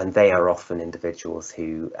 and they are often individuals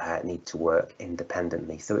who need to work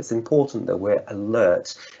independently. So it's important that we're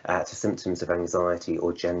alert to symptoms of anxiety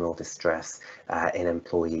or general distress in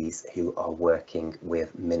employees who are working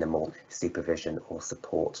with minimal supervision or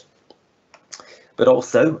support. But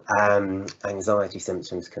also, anxiety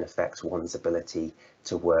symptoms can affect one's ability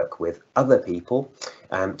to work with other people.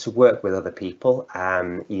 You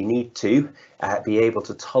need to be able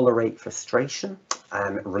to tolerate frustration,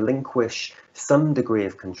 relinquish some degree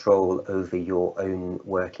of control over your own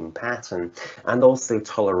working pattern, and also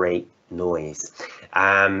tolerate noise.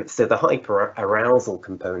 So the hyperarousal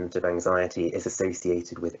component of anxiety is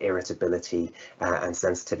associated with irritability and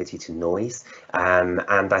sensitivity to noise.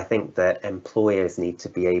 And I think that employers need to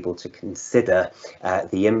be able to consider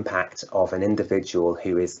the impact of an individual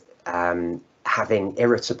who is having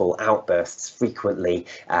irritable outbursts frequently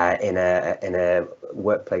in a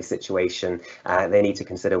workplace situation. They need to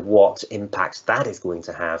consider what impact that is going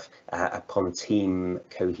to have upon team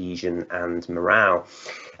cohesion and morale.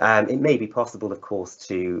 It may be possible, of course,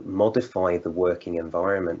 to modify the working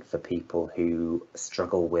environment for people who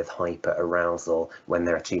struggle with hyperarousal when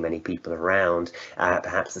there are too many people around,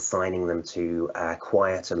 perhaps assigning them to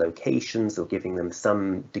quieter locations or giving them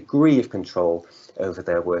some degree of control over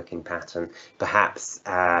their working pattern, perhaps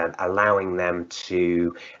allowing them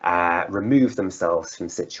to remove themselves from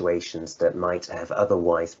situations that might have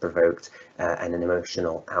otherwise provoked an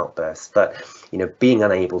emotional outburst. But being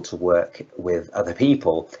unable to work with other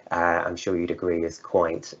people, I'm sure you'd agree, is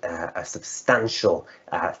quite a substantial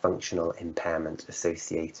functional impairment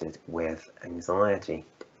associated with anxiety.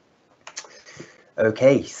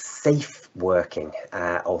 Okay, safe working,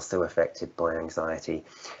 also affected by anxiety.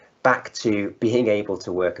 Back to being able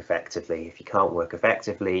to work effectively. If you can't work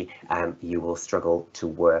effectively, you will struggle to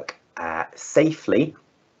work safely.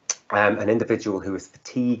 An individual who is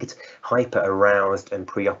fatigued, hyper-aroused and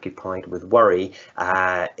preoccupied with worry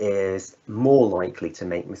is more likely to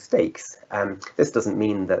make mistakes. This doesn't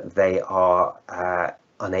mean that they are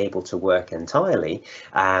unable to work entirely,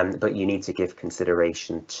 but you need to give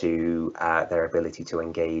consideration to their ability to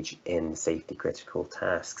engage in safety critical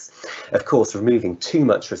tasks. Of course, removing too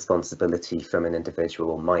much responsibility from an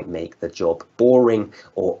individual might make the job boring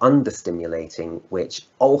or understimulating, which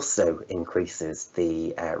also increases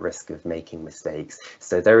the risk of making mistakes.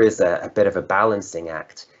 So there is a bit of a balancing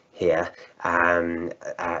act here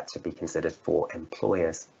to be considered for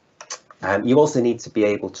employers. You also need to be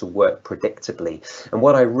able to work predictably. And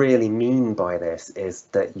what I really mean by this is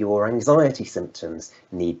that your anxiety symptoms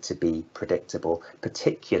need to be predictable,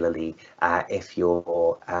 particularly if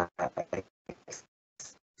you're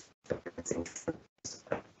experiencing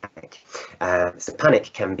panic. So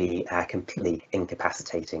panic can be completely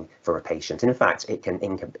incapacitating for a patient. In fact, it can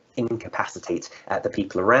incapacitate the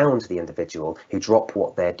people around the individual who drop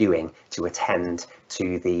what they're doing to attend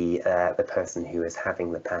to the person who is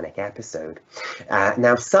having the panic episode.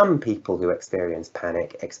 Now, some people who experience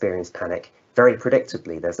panic very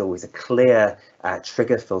predictably. There's always a clear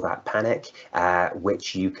trigger for that panic,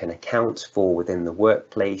 which you can account for within the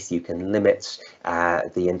workplace. You can limit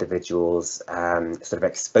the individual's sort of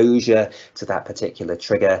exposure to that particular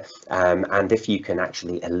trigger, and if you can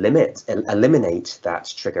actually eliminate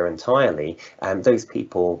that trigger entirely, those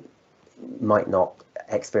people might not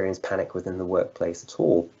experience panic within the workplace at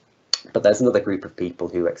all. But there's another group of people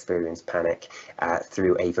who experience panic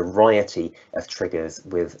through a variety of triggers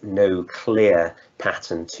with no clear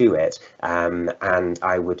pattern to it, and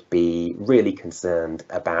I would be really concerned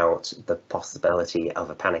about the possibility of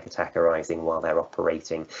a panic attack arising while they're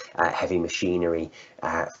operating heavy machinery,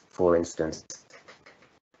 for instance,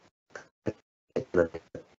 particularly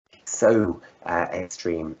so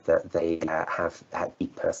extreme that they have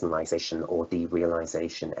depersonalization or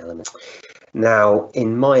derealization elements. Now,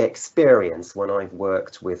 in my experience, when I've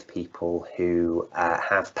worked with people who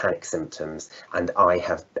have panic symptoms and I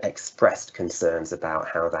have expressed concerns about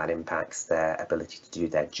how that impacts their ability to do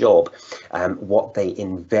their job, what they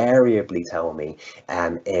invariably tell me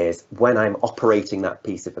is when I'm operating that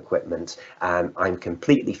piece of equipment, I'm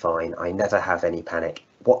completely fine. I never have any panic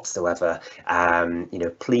whatsoever. You know,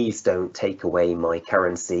 please don't take away my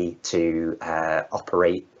currency to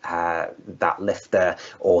operate that lifter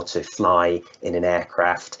or to fly in an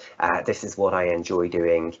aircraft. This is what I enjoy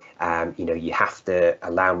doing. You know, you have to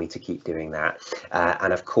allow me to keep doing that.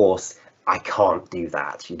 And of course, I can't do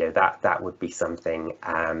that. You know, that would be something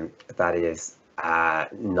that is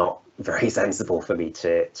not very sensible for me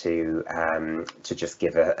to just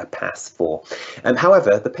give a pass for.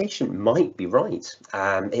 However, the patient might be right.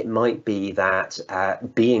 It might be that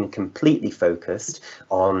being completely focused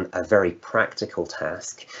on a very practical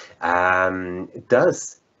task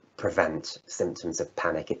does prevent symptoms of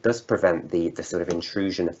panic. It does prevent the sort of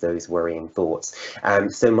intrusion of those worrying thoughts.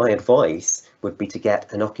 So my advice would be to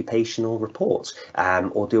get an occupational report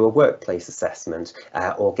or do a workplace assessment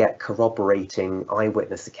or get corroborating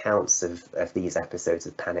eyewitness accounts of these episodes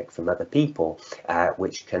of panic from other people,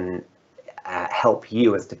 which can help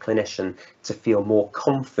you as the clinician to feel more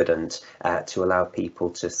confident to allow people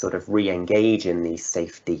to sort of re-engage in these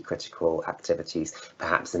safety critical activities,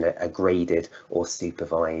 perhaps in a graded or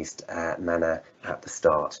supervised manner at the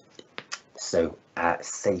start. So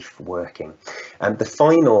safe working. The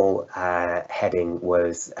final heading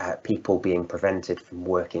was people being prevented from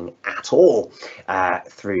working at all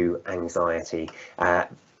through anxiety.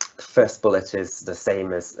 First bullet is the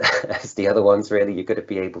same as the other ones, really. You've got to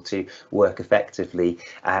be able to work effectively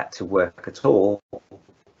to work at all.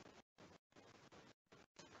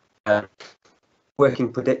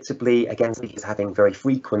 Working predictably, again, is having very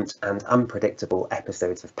frequent and unpredictable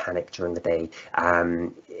episodes of panic during the day.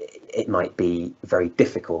 It might be very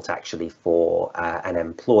difficult actually for an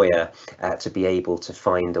employer to be able to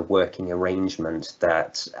find a working arrangement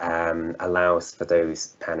that allows for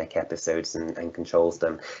those panic episodes and controls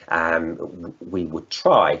them. We would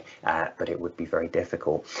try, but it would be very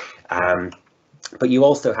difficult. But you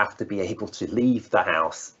also have to be able to leave the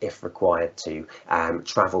house if required to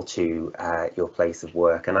travel to your place of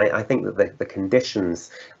work. And I think that the conditions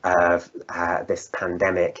of this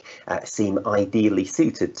pandemic seem ideally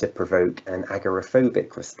suited to provoke an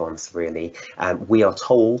agoraphobic response, really. We are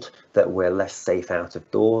told that we're less safe out of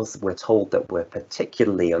doors. We're told that we're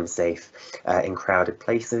particularly unsafe in crowded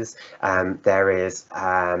places. There is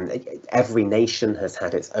every nation has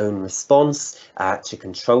had its own response to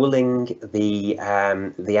controlling the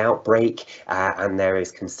outbreak, and there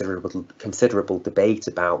is considerable debate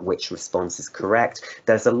about which response is correct.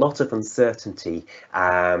 There's a lot of uncertainty,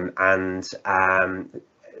 and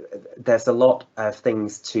there's a lot of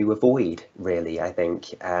things to avoid, really, I think.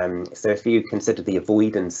 So if you consider the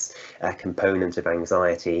avoidance component of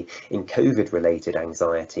anxiety, in COVID-related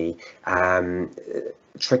anxiety,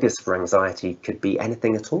 triggers for anxiety could be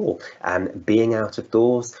anything at all. Being out of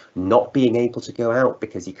doors, not being able to go out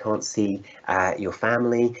because you can't see your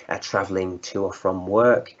family, travelling to or from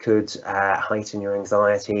work could heighten your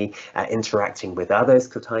anxiety. Interacting with others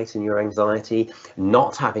could heighten your anxiety.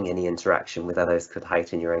 Not having any interaction with others could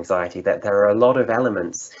heighten your anxiety. That there are a lot of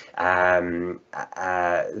elements that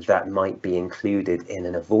might be included in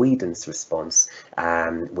an avoidance response,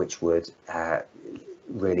 which would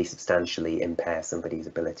really substantially impair somebody's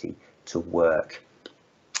ability to work.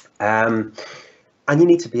 And you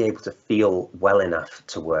need to be able to feel well enough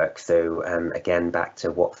to work. So again, back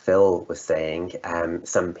to what Phil was saying,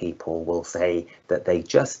 some people will say that they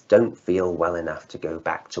just don't feel well enough to go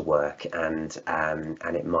back to work, and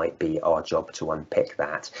it might be our job to unpick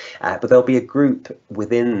that. But there'll be a group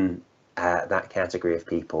within that category of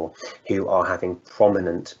people who are having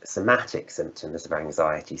prominent somatic symptoms of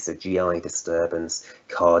anxiety, so GI disturbance,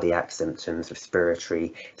 cardiac symptoms,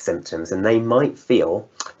 respiratory symptoms, and they might feel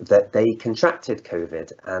that they contracted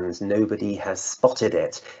COVID and nobody has spotted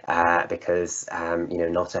it because you know,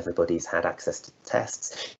 not everybody's had access to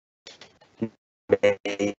tests.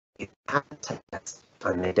 They have tests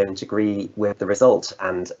and they don't agree with the result,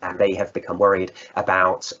 and they have become worried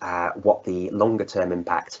about what the longer term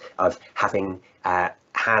impact of having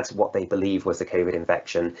had what they believe was a COVID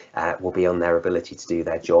infection will be on their ability to do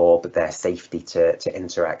their job, their safety to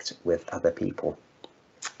interact with other people.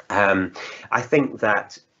 I think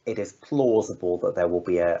that it is plausible that there will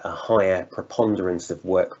be a higher preponderance of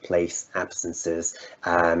workplace absences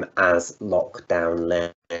as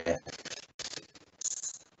lockdown lifts.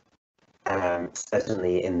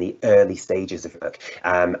 certainly in the early stages of work,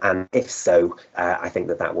 and if so, I think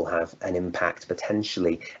that will have an impact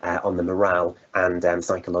potentially on the morale and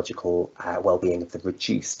psychological well-being of the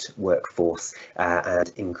reduced workforce,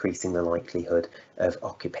 and increasing the likelihood of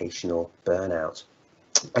occupational burnout.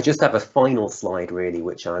 I just have a final slide really,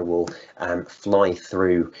 which I will fly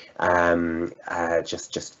through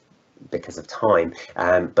just because of time,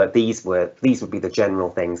 but these would be the general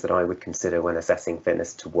things that I would consider when assessing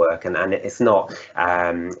fitness to work, and it's not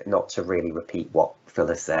to really repeat what Phil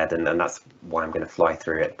has said, and that's why I'm going to fly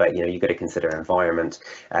through it. But you've got to consider environment,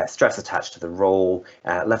 stress attached to the role,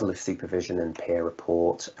 level of supervision and peer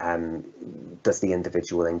report. Does the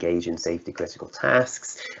individual engage in safety critical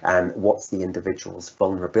tasks? What's the individual's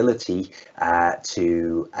vulnerability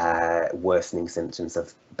to worsening symptoms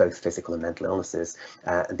of both physical and mental illnesses,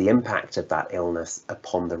 the impact of that illness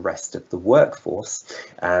upon the rest of the workforce,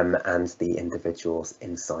 and the individual's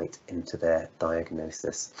insight into their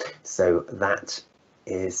diagnosis. So that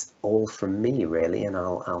is all from me really, and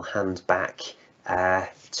I'll hand back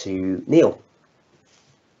to Neil.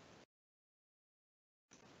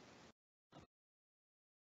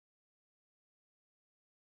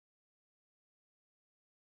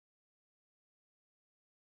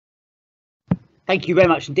 Thank you very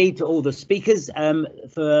much indeed to all the speakers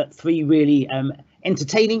for three really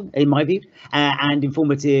entertaining, in my view, and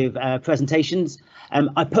informative presentations.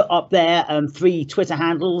 I put up there 3 Twitter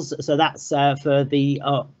handles, so that's for the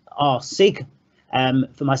RSIG,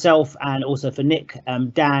 for myself, and also for Nick.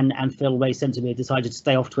 Dan and Phil very sensibly decided to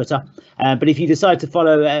stay off Twitter, but if you decide to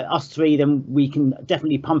follow us 3, then we can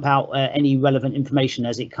definitely pump out any relevant information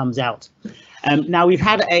as it comes out. Now, we've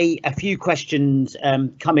had a few questions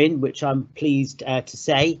come in, which I'm pleased to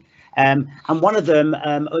say, and one of them,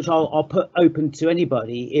 which I'll put open to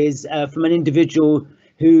anybody, is from an individual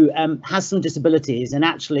who has some disabilities and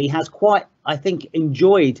actually has quite, I think,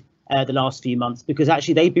 enjoyed the last few months, because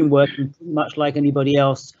actually they've been working pretty much like anybody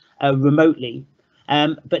else remotely,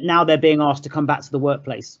 but now they're being asked to come back to the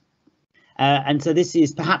workplace. And so this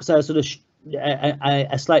is perhaps a sort of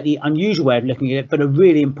a slightly unusual way of looking at it, but a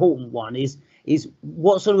really important one is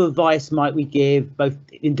what sort of advice might we give both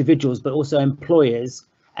individuals but also employers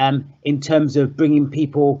in terms of bringing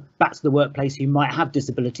people back to the workplace who might have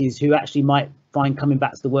disabilities, who actually might find coming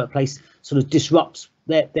back to the workplace sort of disrupts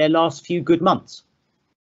their last few good months.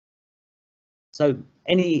 So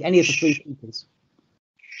any of the 3 speakers?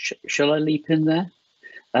 Shall I leap in there?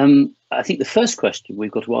 I think the first question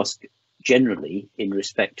we've got to ask generally in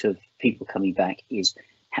respect of people coming back is,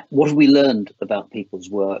 what have we learned about people's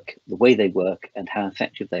work, the way they work, and how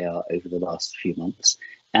effective they are over the last few months,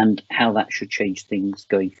 and how that should change things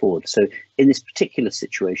going forward? So in this particular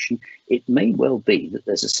situation, it may well be that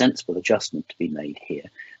there's a sensible adjustment to be made here.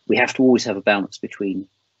 We have to always have a balance between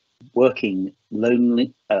working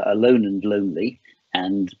alone and lonely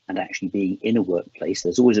and actually being in a workplace.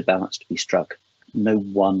 There's always a balance to be struck. No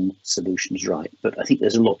one solution is right, but I think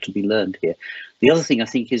there's a lot to be learned here. The other thing I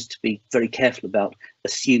think is to be very careful about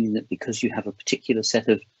assuming that because you have a particular set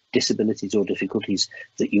of disabilities or difficulties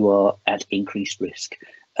that you are at increased risk.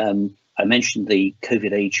 I mentioned the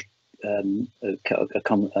COVID age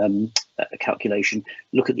calculation.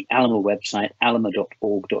 Look at the ALAMA website,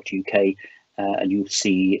 alama.org.uk, and you'll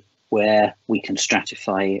see where we can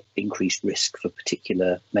stratify increased risk for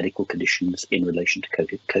particular medical conditions in relation to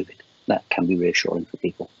COVID. That can be reassuring for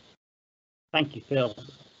people. Thank you, Phil.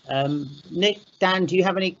 Nick, Dan, do you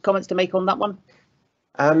have any comments to make on that one?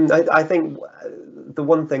 I think the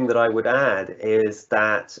one thing that I would add is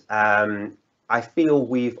that I feel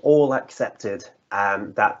we've all accepted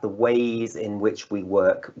that the ways in which we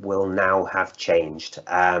work will now have changed,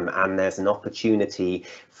 and there's an opportunity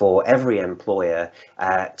for every employer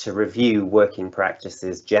to review working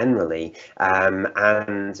practices generally,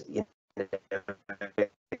 and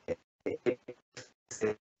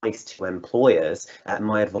to employers,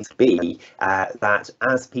 my advice would be that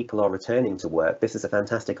as people are returning to work, this is a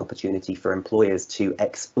fantastic opportunity for employers to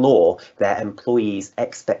explore their employees'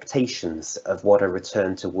 expectations of what a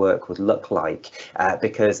return to work would look like,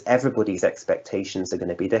 because everybody's expectations are going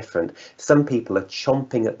to be different. Some people are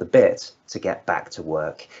chomping at the bit to get back to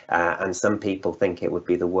work, and some people think it would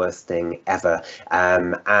be the worst thing ever,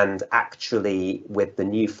 and actually with the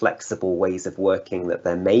new flexible ways of working that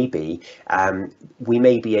there may be, we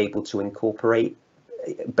may be able to incorporate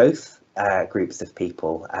both groups of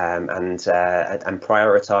people, and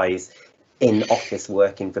prioritize in-office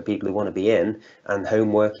working for people who want to be in and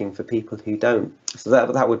home working for people who don't. So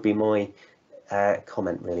that would be my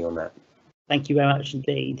comment really on that. Thank you very much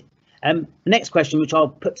indeed. The next question, which I'll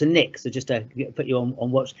put to Nick, so just to put you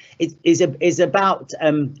on watch, is about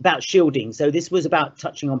shielding. So this was about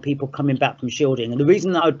touching on people coming back from shielding, and the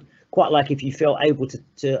reason that I'd quite like, if you feel able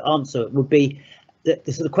to answer it, would be that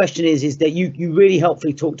the sort of question is that you really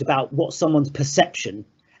helpfully talked about what someone's perception,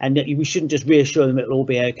 and that we shouldn't just reassure them it'll all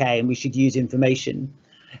be okay, and we should use information.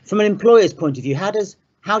 From an employer's point of view, how do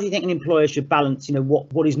you think an employer should balance,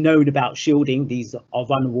 what is known about shielding, these are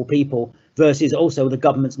vulnerable people, versus also the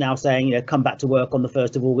government's now saying, come back to work on the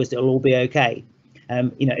 1st of August, it'll all be okay.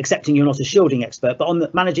 Accepting you're not a shielding expert, but on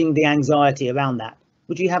managing the anxiety around that,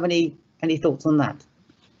 would you have any thoughts on that?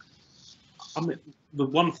 I mean, the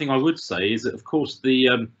one thing I would say is that, of course,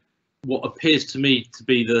 what appears to me to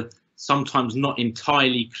be the sometimes not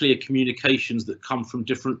entirely clear communications that come from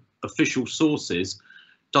different official sources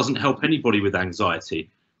doesn't help anybody with anxiety,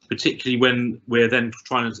 particularly when we're then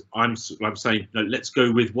trying to, I'm saying, let's go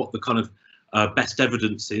with what the kind of best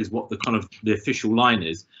evidence is, what the official line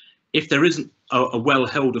is. If there isn't a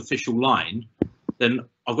well-held official line, then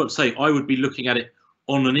I've got to say I would be looking at it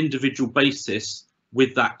on an individual basis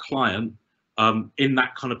with that client in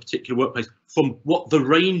that kind of particular workplace, from what the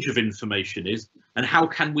range of information is and how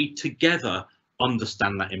can we together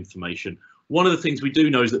understand that information. One of the things we do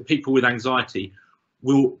know is that people with anxiety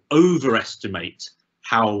will overestimate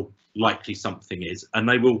how likely something is, and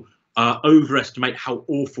they will overestimate how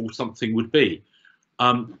awful something would be.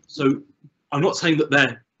 So I'm not saying that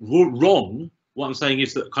they're wrong. What I'm saying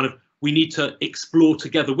is that we need to explore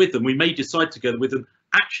together with them. We may decide together with them,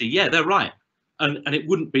 actually, yeah, they're right. And it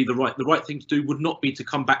wouldn't be the right thing to do would not be to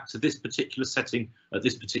come back to this particular setting at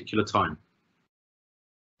this particular time.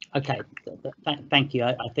 Okay, thank you.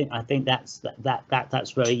 I think that's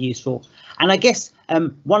very useful. And I guess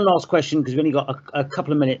one last question, because we've only got a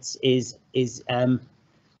couple of minutes, is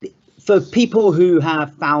for people who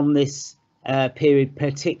have found this period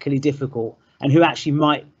particularly difficult and who actually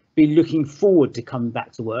might be looking forward to coming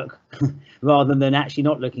back to work rather than actually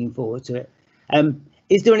not looking forward to it.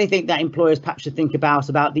 Is there anything that employers perhaps should think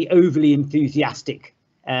about the overly enthusiastic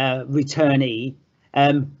returnee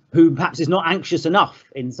who perhaps is not anxious enough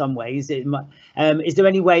in some ways? Is there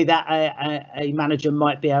any way that a manager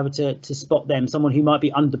might be able to spot them, someone who might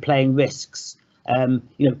be underplaying risks,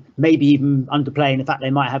 maybe even underplaying the fact they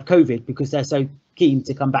might have COVID because they're so keen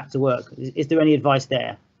to come back to work? Is there any advice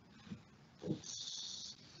there?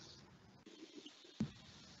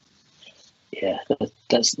 Yeah,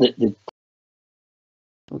 that's the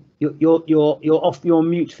You're off your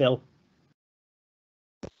mute, Phil.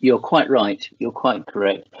 You're quite right. You're quite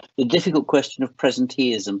correct. The difficult question of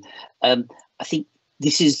presenteeism. I think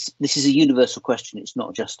this is a universal question. It's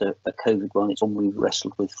not just a COVID one. It's one we've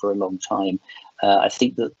wrestled with for a long time. I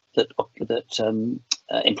think that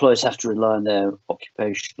employers have to rely on their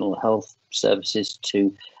occupational health services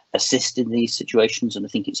to assist in these situations, and I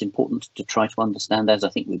think it's important to try to understand, as I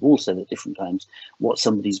think we've all said at different times, what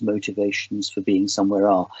somebody's motivations for being somewhere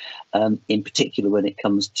are, in particular when it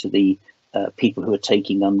comes to the people who are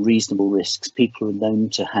taking unreasonable risks, people who are known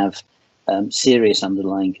to have serious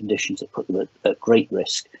underlying conditions that put them at great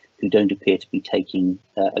risk, who don't appear to be taking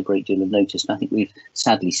a great deal of notice. And I think we've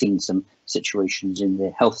sadly seen some situations in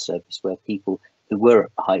the health service where people who were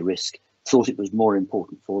at high risk thought it was more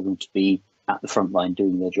important for them to be at the front line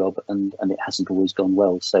doing their job, and it hasn't always gone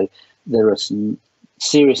well. So there are some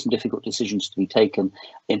serious and difficult decisions to be taken.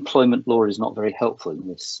 Employment law is not very helpful in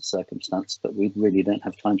this circumstance, but we really don't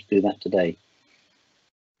have time to do that today.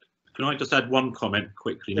 Can I just add one comment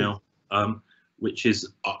quickly now, which is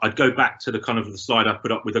I'd go back to the slide I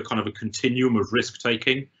put up with a continuum of risk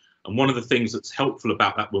taking. And one of the things that's helpful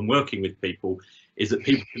about that when working with people is that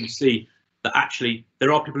people can see that actually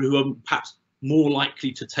there are people who are perhaps more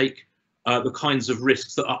likely to take the kinds of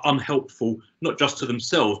risks that are unhelpful, not just to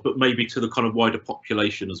themselves, but maybe to the wider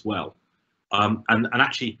population as well. And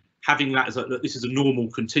actually having that as this is a normal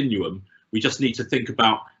continuum. We just need to think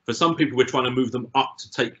about, for some people, we're trying to move them up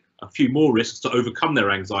to take a few more risks to overcome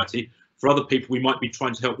their anxiety. For other people, we might be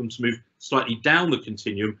trying to help them to move slightly down the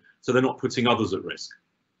continuum so they're not putting others at risk.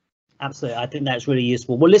 Absolutely, I think that's really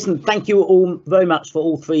useful. Well, listen, thank you all very much for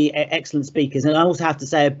all three excellent speakers. And I also have to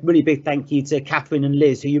say a really big thank you to Catherine and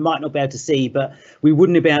Liz, who you might not be able to see, but we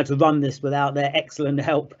wouldn't have been able to run this without their excellent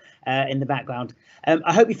help in the background.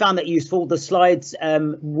 I hope you found that useful. The slides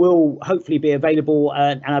will hopefully be available,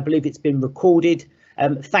 and I believe it's been recorded.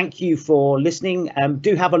 Thank you for listening.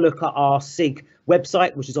 Do have a look at our SIG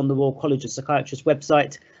website, which is on the Royal College of Psychiatrists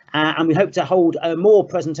website. And we hope to hold more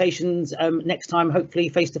presentations next time, hopefully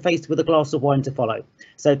face to face with a glass of wine to follow.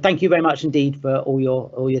 So thank you very much indeed for all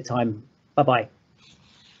your time. Bye bye.